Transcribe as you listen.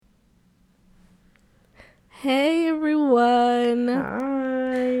Hey everyone.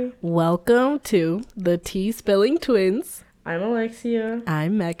 Hi. Welcome to the Tea Spilling Twins. I'm Alexia.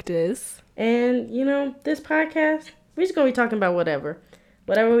 I'm Mectis. And, this podcast, we're just going to be talking about whatever.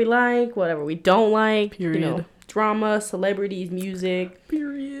 Whatever we like, whatever we don't like. Period. Drama, celebrities, music.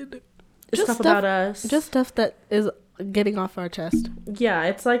 Period. Just stuff about us. Just stuff that is getting off our chest. Yeah,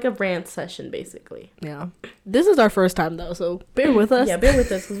 it's like a rant session, basically. Yeah. This is our first time, though, so bear with us. Yeah, bear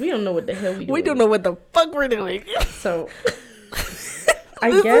with us, because we don't know what the hell we're doing. We don't know what the fuck we're doing. So,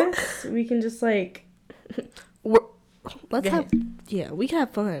 I guess we can just, we can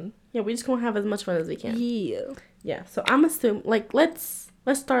have fun. Yeah, we just gonna have as much fun as we can. Yeah. Yeah, so I'm assuming, let's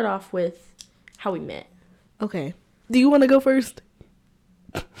start off with how we met. Okay. Do you want to go first?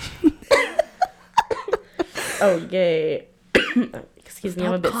 Oh, yay. Excuse me,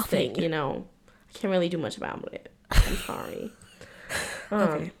 I'm a bit coughing. sick, I can't really do much about it. I'm sorry.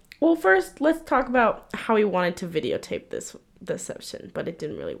 Okay. Well, first, let's talk about how we wanted to videotape this session, but it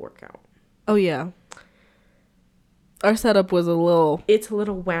didn't really work out. Oh, yeah. Our setup was It's a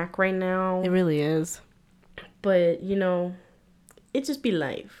little whack right now. It really is. But, it just be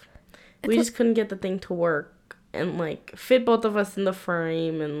life. We just couldn't get the thing to work and, fit both of us in the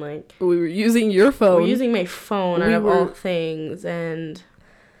frame and, We were using your phone. We're using my phone out of all things, and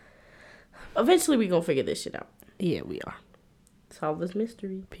eventually we gonna figure this shit out. Yeah, we are. Solve this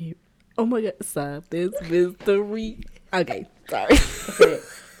mystery. Oh my god, solve this mystery. Okay, sorry. Okay,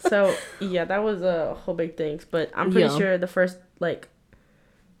 so, yeah, that was a whole big thing, but I'm pretty sure the first,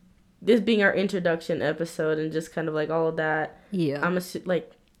 this being our introduction episode and just kind of, all of that. Yeah. I'm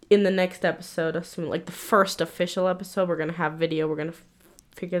in the next episode, assuming, the first official episode, we're gonna have video, we're gonna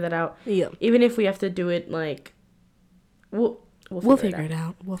figure that out. Yeah. Even if we have to do it, we'll figure it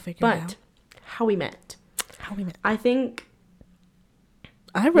out. We'll figure it out. But, how we met. I think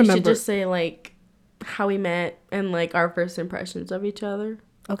I remember. we should just say, how we met and, our first impressions of each other.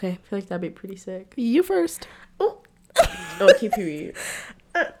 Okay. I feel like that'd be pretty sick. You first. Okay, period.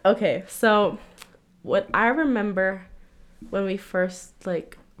 Okay, so what I remember when we first,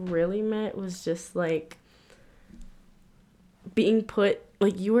 really met was just, being put,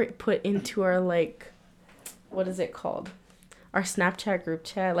 you were put into our, what is it called? Our Snapchat group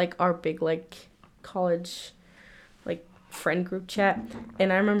chat, our big, college, friend group chat.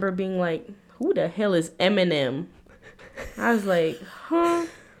 And I remember being who the hell is Eminem? I was like, huh?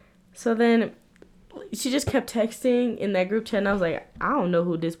 So then she just kept texting in that group chat, and I was like, I don't know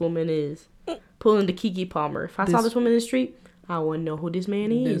who this woman is. Pulling the Keke Palmer. If I saw this woman in the street, I wouldn't know who this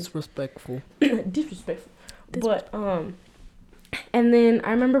man is. Disrespectful. Disrespectful. But, and then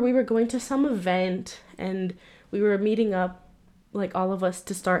I remember we were going to some event, and we were meeting up, all of us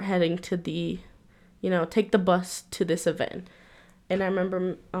to start heading to the, take the bus to this event. And I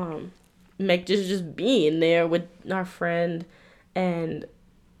remember, Meg just being there with our friend, and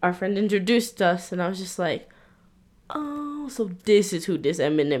our friend introduced us, and I was just like, oh, so this is who this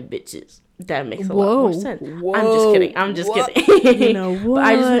Eminem bitch is. That makes a lot more sense. I'm just kidding. You know what? But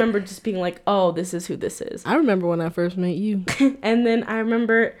I just remember just being like, oh, this is who this is. I remember when I first met you. And then I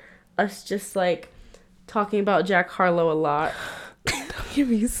remember us just, talking about Jack Harlow a lot. Don't get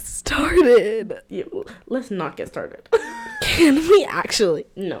me started. Yeah, let's not get started. Can we actually?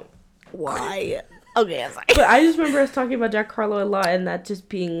 No. Why? Okay, I'm sorry. But I just remember us talking about Jack Harlow a lot, and that just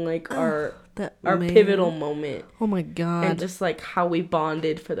being, our pivotal moment. Oh, my God. And just, how we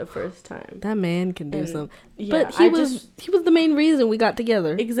bonded for the first time. That man can do something. Yeah, but he was the main reason we got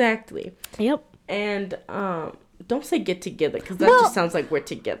together. Exactly. Yep. And, don't say get together, because that just sounds like we're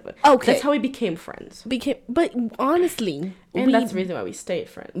together. Okay. That's how we became friends. But honestly. And that's the reason why we stayed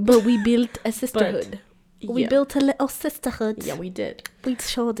friends. But we built a sisterhood. We built a little sisterhood. Yeah, we did. We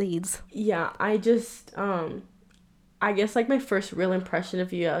sure did. Yeah, I just, I guess, my first real impression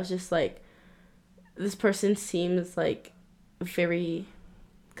of you, I was just this person seems, very,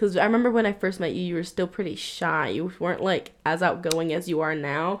 because I remember when I first met you, you were still pretty shy. You weren't, as outgoing as you are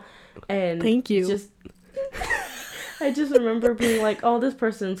now. And thank you. I just remember being oh, this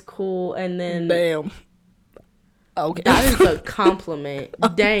person's cool, and then... Damn. Okay. That is a compliment.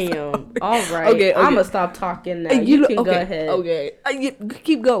 Damn. All right. Okay. I'm going to stop talking now. You can go ahead. Okay.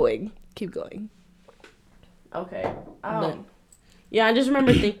 Keep going. Okay. Yeah, I just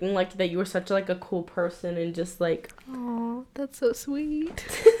remember thinking, that you were such, a cool person, and just, oh, that's so sweet.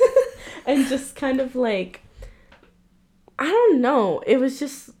 and just kind of, I don't know. It was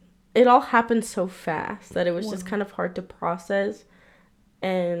just... It all happened so fast that it was just kind of hard to process.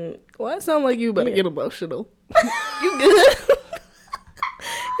 And... Well, that sounds like you better get emotional. You good?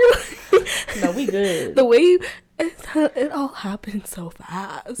 No, we good. The way you... It all happened so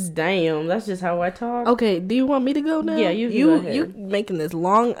fast. Damn, that's just how I talk. Okay, do you want me to go now? Yeah, you go ahead. You making this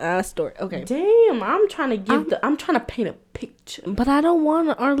long ass story. Okay. Damn, I'm trying to paint a picture. But I don't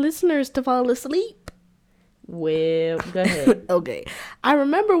want our listeners to fall asleep. Well, go ahead. Okay. I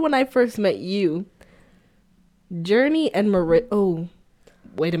remember when I first met you, Journey and Marie. Oh,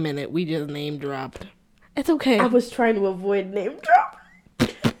 wait a minute. We just name dropped. It's okay. I was trying to avoid name drop.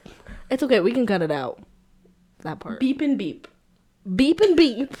 It's okay. We can cut it out. That part. Beep and beep. Beep and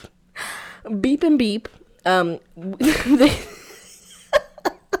beep. Beep and beep. They...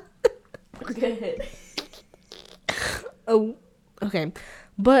 Go ahead. Oh, okay.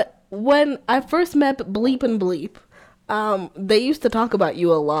 But when I first met Bleep and Bleep, they used to talk about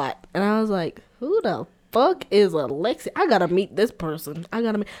you a lot. And I was like, who the fuck is Alexi? I gotta meet this person.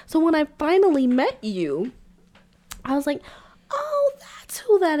 So when I finally met you, I was like, oh, that's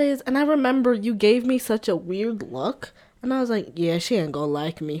who that is. And I remember you gave me such a weird look. And I was like, yeah, she ain't gonna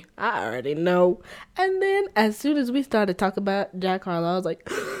like me. I already know. And then as soon as we started talking about Jack Harlow, I was like,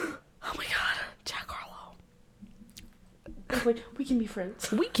 oh my God, Jack Harlow. I was like, we can be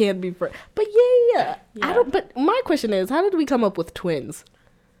friends. We can be friends. But yeah. But my question is, how did we come up with twins?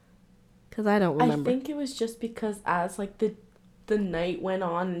 Because I don't remember. I think it was just because as like the night went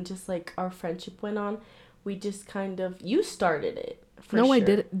on and just like our friendship went on, we just kind of, you started it. I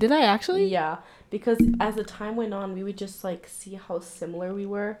did. Did I actually? Yeah, because as the time went on, we would just like see how similar we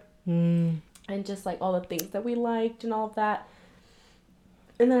were, and just like all the things that we liked and all of that.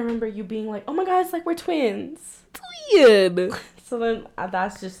 And then I remember you being like, "Oh my God, it's like we're twins." Weird. So then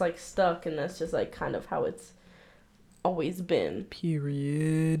that's just like stuck, and that's just like kind of how it's always been.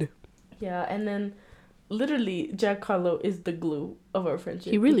 Period. Yeah, and then literally Jack Harlow is the glue of our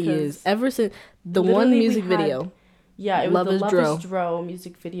friendship. He really is. Ever since the one music video. Yeah, it was the Love Dro. is Dro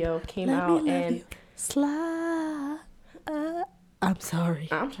music video came out, and slide. I'm sorry.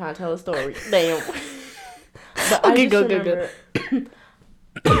 I'm trying to tell a story. Damn. But Okay, I just remember...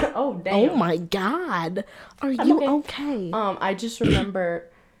 Oh damn. Oh my God. Are you okay? I just remember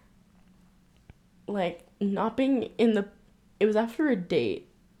like not being in the. It was after a date,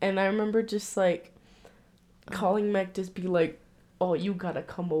 and I remember just like calling Meg, just be like, "Oh, you gotta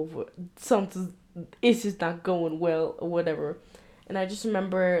come over. It's just not going well or whatever." And I just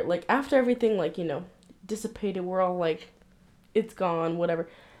remember like after everything like, you know, dissipated, we're all like, it's gone, whatever.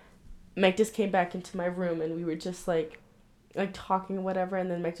 Meg just came back into my room and we were just like talking or whatever,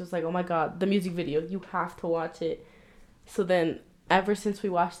 and then Meg was like, "Oh my God, the music video, you have to watch it." So then ever since we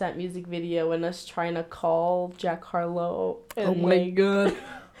watched that music video and us trying to call Jack Harlow, and oh my God.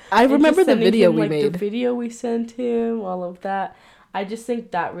 I remember the video we made. The video we sent him, all of that. I just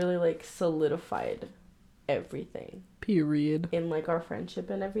think that really like solidified everything. Period. In like our friendship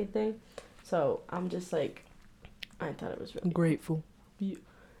and everything. So I'm just like, I thought it was really grateful. Yeah.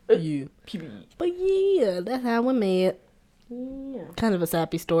 But yeah, that's how we met. Yeah. Kind of a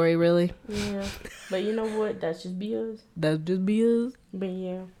sappy story, really. Yeah. But you know what? That's just be us. That's just be us. But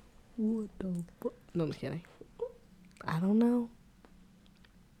yeah. What the fuck? No, I'm just kidding. I don't know.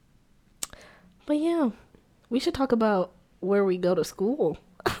 But yeah, we should talk about where we go to school.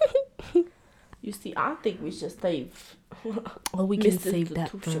 You see, I think we should save. Oh, we can save that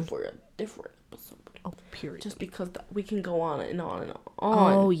for a different episode. Oh, period. Just because we can go on and on and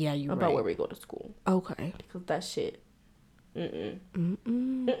on. Oh yeah, you're about right. where we go to school. Okay. Because that shit.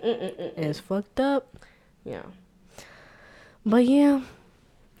 It's fucked up. Yeah. But yeah.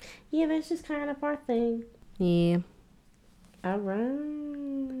 Yeah, that's just kind of our thing. Yeah. All right.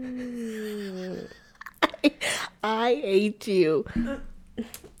 I hate you.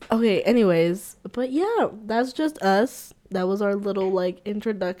 Okay, anyways. But yeah, that's just us. That was our little, like,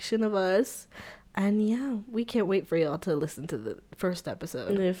 introduction of us. And yeah, we can't wait for y'all to listen to the first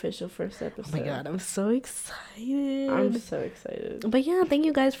episode. The official first episode. Oh my God, I'm so excited. I'm so excited. But yeah, thank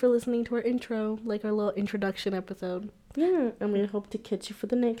you guys for listening to our intro, like our little introduction episode. Yeah, and we hope to catch you for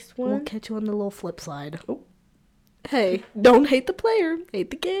the next one. We'll catch you on the little flip side. Oh. Hey, don't hate the player,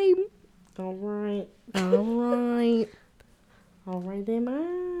 hate the game. All right. All right. All right then,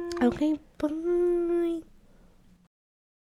 bye. Okay, bye.